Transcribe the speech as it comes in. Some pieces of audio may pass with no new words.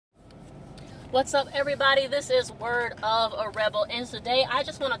What's up, everybody? This is Word of a Rebel, and today I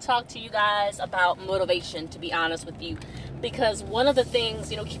just want to talk to you guys about motivation, to be honest with you, because one of the things,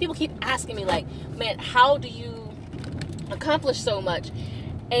 people keep asking me, like, man, how do you accomplish so much?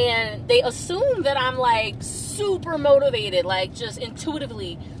 And they assume that I'm, like, super motivated, like, just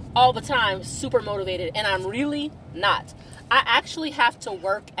intuitively all the time, super motivated, and I'm really not. I actually have to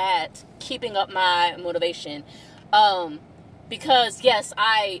work at keeping up my motivation, because yes,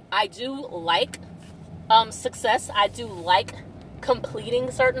 I do like success. I do like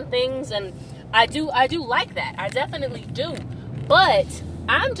completing certain things, and I do like that. I definitely do. But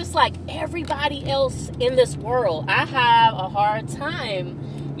I'm just like everybody else in this world. I have a hard time,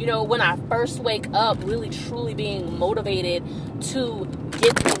 when I first wake up, really truly being motivated to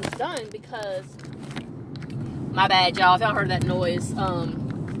get things done, because my bad, y'all, if y'all heard that noise,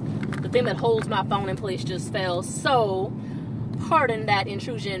 the thing that holds my phone in place just fell, so pardon that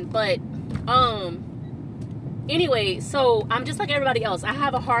intrusion. But anyway, so I'm just like everybody else. I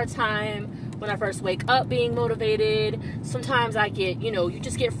have a hard time when I first wake up being motivated. Sometimes I get, you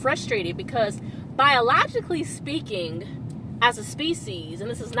just get frustrated, because biologically speaking, as a species,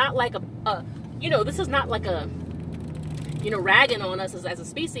 and this is not like this is not like a ragging on us as a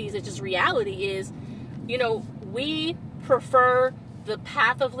species, it's just reality is, we prefer the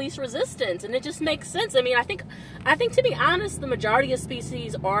path of least resistance, and it just makes sense. I mean, I think to be honest, the majority of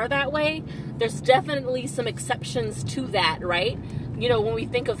species are that way. There's definitely some exceptions to that, right? When we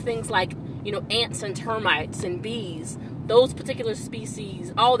think of things like, ants and termites and bees, those particular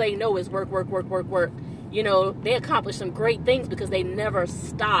species, all they know is work. They accomplish some great things because they never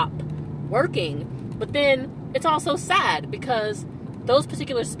stop working. But then it's also sad, because those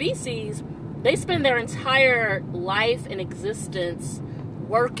particular species, they spend their entire life and existence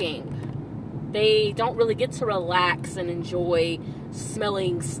working. They don't really get to relax and enjoy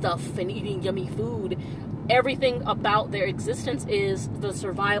smelling stuff and eating yummy food. Everything about their existence is the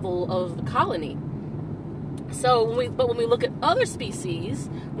survival of the colony. So when we look at other species,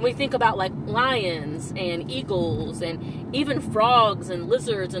 when we think about like lions and eagles and even frogs and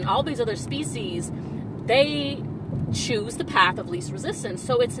lizards and all these other species, they choose the path of least resistance.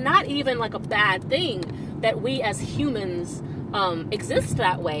 So it's not even like a bad thing that we as humans exist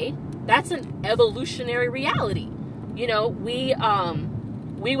that way. That's an evolutionary reality. We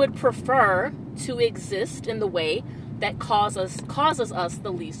would prefer to exist in the way that causes us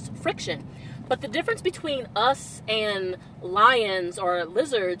the least friction. But the difference between us and lions or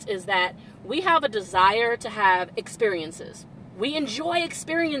lizards is that we have a desire to have experiences. We enjoy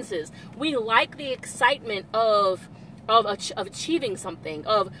experiences. We like the excitement of achieving something,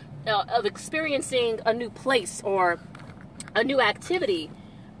 of experiencing a new place or a new activity.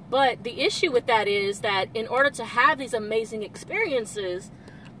 But the issue with that is that in order to have these amazing experiences,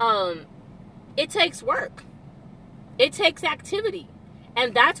 it takes work. It takes activity.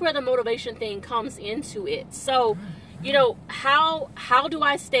 And that's where the motivation thing comes into it. So, how do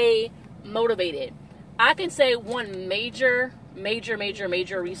I stay motivated? I can say one major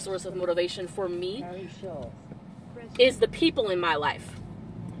resource of motivation for me is the people in my life.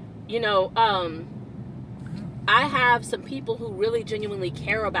 I have some people who really genuinely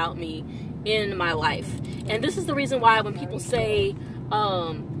care about me in my life. And this is the reason why when people say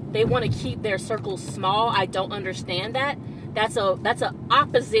they want to keep their circles small, I don't understand that. That's a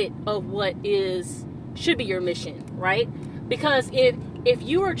opposite of what should be your mission, right? Because if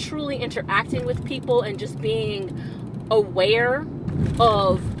you are truly interacting with people and just being aware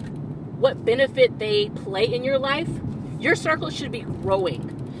of what benefit they play in your life, your circle should be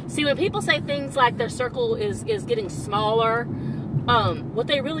growing. See, when people say things like their circle is getting smaller, what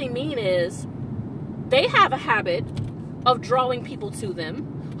they really mean is they have a habit of drawing people to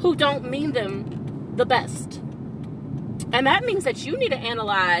them who don't mean them the best. And that means that you need to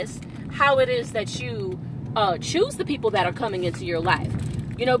analyze how it is that you choose the people that are coming into your life.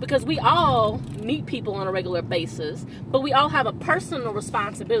 Because we all meet people on a regular basis, but we all have a personal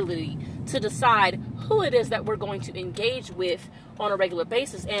responsibility to decide who it is that we're going to engage with on a regular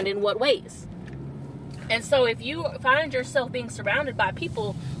basis and in what ways. And so if you find yourself being surrounded by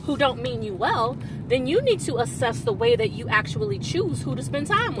people who don't mean you well, then you need to assess the way that you actually choose who to spend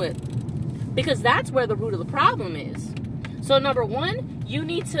time with, because that's where the root of the problem is. So number one, you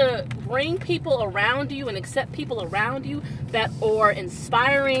need to bring people around you and accept people around you that are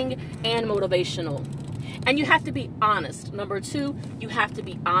inspiring and motivational. And you have to be honest. Number two, you have to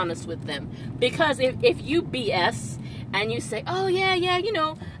be honest with them. Because if you BS and you say, oh yeah,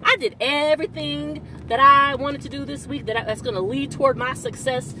 I did everything that I wanted to do this week that's going to lead toward my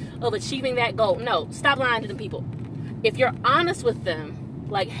success of achieving that goal. No, stop lying to them people. If you're honest with them,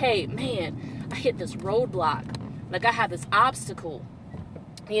 like, hey, man, I hit this roadblock. Like, I have this obstacle.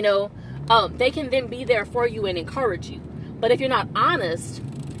 You know, they can then be there for you and encourage you. But if you're not honest,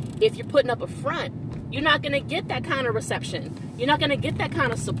 if you're putting up a front, you're not going to get that kind of reception. You're not going to get that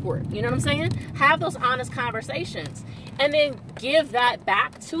kind of support. You know what I'm saying? Have those honest conversations and then give that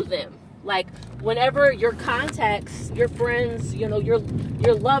back to them. Like, whenever your contacts, your friends, you know, your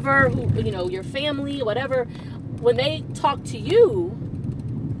lover, who, you know, your family, whatever, when they talk to you,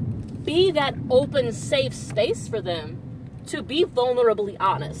 be that open, safe space for them to be vulnerably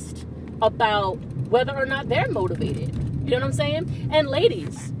honest about whether or not they're motivated. You know what I'm saying? And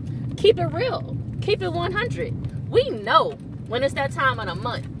ladies, keep it real. Keep it 100. We know when it's that time of the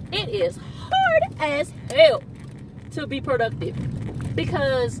month, it is hard as hell to be productive.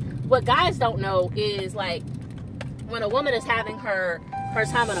 Because what guys don't know is, like, when a woman is having her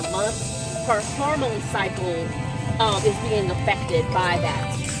time of the month, her hormone cycle is being affected by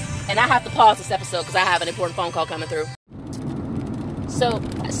that. And I have to pause this episode because I have an important phone call coming through. So,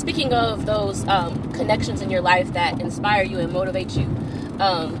 speaking of those connections in your life that inspire you and motivate you,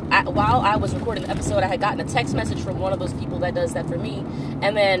 while I was recording the episode, I had gotten a text message from one of those people that does that for me.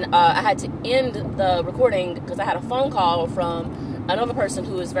 And then I had to end the recording because I had a phone call from another person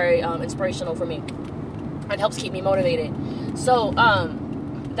who is very inspirational for me and helps keep me motivated. So,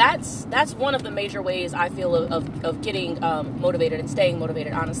 that's one of the major ways I feel of getting motivated and staying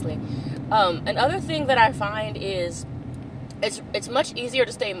motivated, honestly. Another thing that I find is it's much easier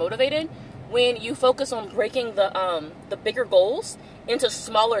to stay motivated when you focus on breaking the bigger goals into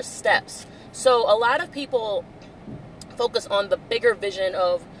smaller steps. So a lot of people focus on the bigger vision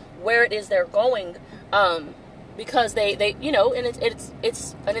of where it is they're going, because they you know, and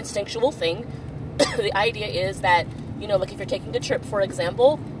it's an instinctual thing. The idea is that, you know, like if you're taking a trip, for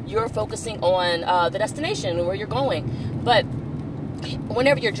example, you're focusing on the destination and where you're going. But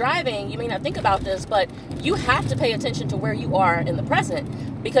whenever you're driving, you may not think about this, but you have to pay attention to where you are in the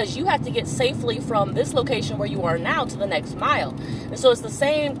present, because you have to get safely from this location where you are now to the next mile. And so it's the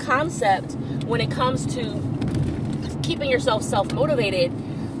same concept when it comes to keeping yourself self-motivated,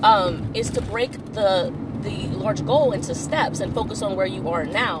 is to break the large goal into steps and focus on where you are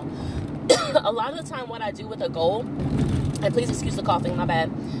now. A lot of the time what I do with a goal, and please excuse the coughing, my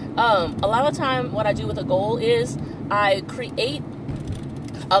bad. A lot of the time what I do with a goal is I create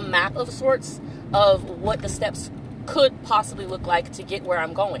a map of sorts of what the steps could possibly look like to get where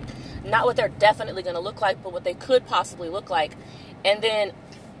I'm going. Not what they're definitely going to look like, but what they could possibly look like. And then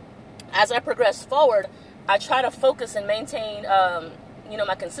as I progress forward, I try to focus and maintain, you know,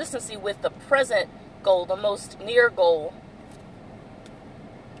 my consistency with the present goal, the most near goal.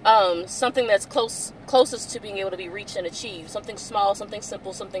 Something that's closest to being able to be reached and achieved. Something small, something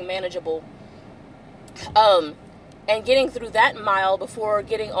simple, something manageable. And getting through that mile before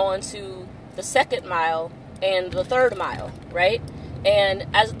getting on to the second mile and the third mile, right? And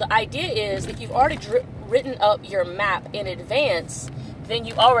as the idea is, if you've already written up your map in advance, then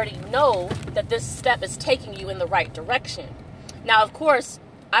you already know that this step is taking you in the right direction. Now, of course,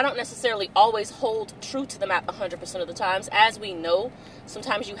 I don't necessarily always hold true to the map 100% of the times. As we know,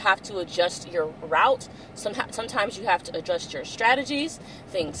 sometimes you have to adjust your route. Sometimes you have to adjust your strategies.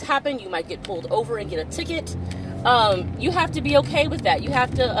 Things happen. You might get pulled over and get a ticket. You have to be okay with that. You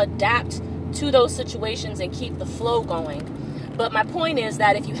have to adapt to those situations and keep the flow going. But my point is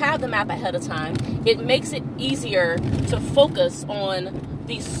that if you have the map ahead of time, it makes it easier to focus on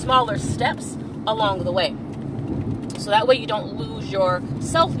these smaller steps along the way. So that way you don't lose your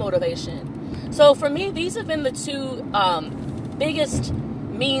self-motivation. So for me, these have been the two biggest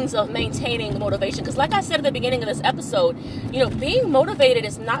means of maintaining motivation. Because like I said at the beginning of this episode, you know, being motivated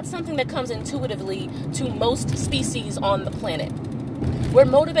is not something that comes intuitively to most species on the planet. We're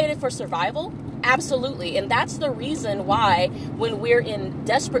motivated for survival, absolutely. And that's the reason why when we're in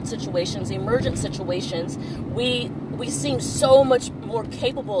desperate situations, emergent situations, we seem so much more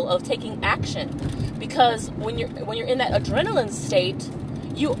capable of taking action. Because when you're in that adrenaline state,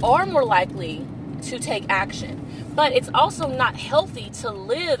 you are more likely to take action. But it's also not healthy to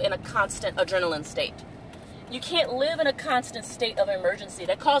live in a constant adrenaline state. You can't live in a constant state of emergency.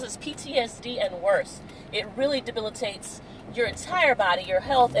 That causes PTSD and worse. It really debilitates your entire body, your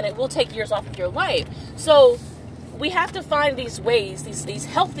health, and it will take years off of your life. So we have to find these ways, these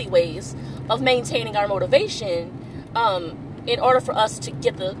healthy ways of maintaining our motivation, in order for us to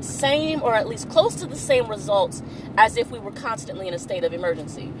get the same, or at least close to the same results as if we were constantly in a state of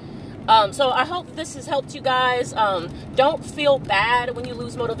emergency. So I hope this has helped you guys. Don't feel bad when you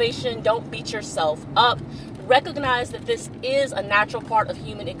lose motivation. Don't beat yourself up. Recognize that this is a natural part of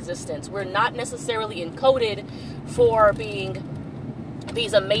human existence. We're not necessarily encoded for being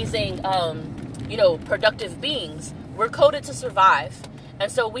these amazing productive beings. We're coded to survive.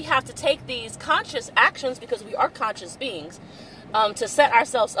 And so we have to take these conscious actions, because we are conscious beings, to set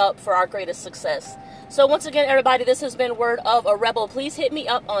ourselves up for our greatest success. So once again, everybody, this has been Word of a Rebel. Please hit me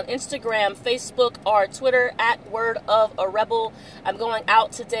up on Instagram, Facebook, or Twitter at Word of a Rebel. I'm going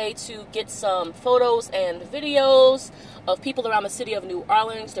out today to get some photos and videos of people around the city of New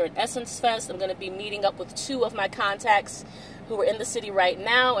Orleans during Essence Fest. I'm going to be meeting up with 2 of my contacts who are in the city right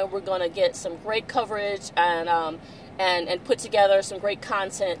now, and we're going to get some great coverage and put together some great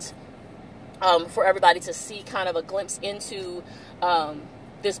content for everybody to see kind of a glimpse into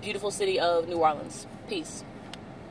this beautiful city of New Orleans. Peace.